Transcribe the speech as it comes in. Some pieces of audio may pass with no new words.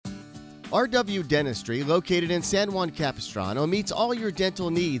RW Dentistry, located in San Juan Capistrano, meets all your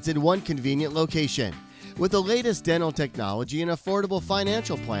dental needs in one convenient location. With the latest dental technology and affordable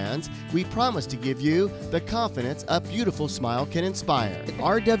financial plans, we promise to give you the confidence a beautiful smile can inspire.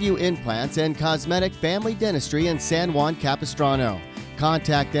 RW Implants and Cosmetic Family Dentistry in San Juan Capistrano.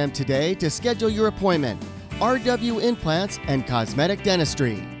 Contact them today to schedule your appointment. RW Implants and Cosmetic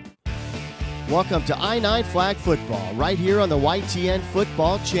Dentistry. Welcome to I-9 Flag Football, right here on the YTN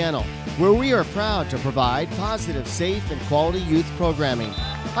Football Channel, where we are proud to provide positive, safe, and quality youth programming.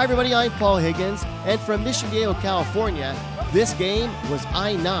 Hi everybody, I'm Paul Higgins, and from Mission Viejo, California, this game was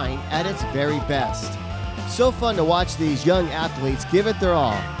I-9 at its very best. So fun to watch these young athletes give it their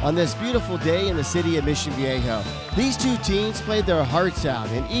all on this beautiful day in the city of Mission Viejo. These two teams played their hearts out,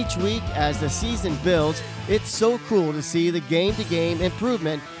 and each week as the season builds, it's so cool to see the game-to-game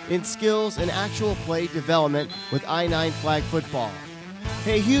improvement in skills and actual play development with I-9 Flag Football.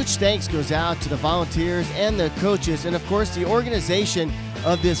 Hey, huge thanks goes out to the volunteers and the coaches and of course the organization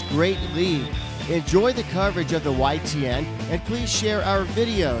of this great league. Enjoy the coverage of the YTN and please share our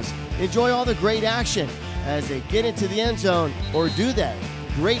videos. Enjoy all the great action as they get into the end zone, or do they?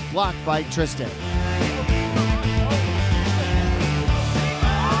 Great block by Tristan.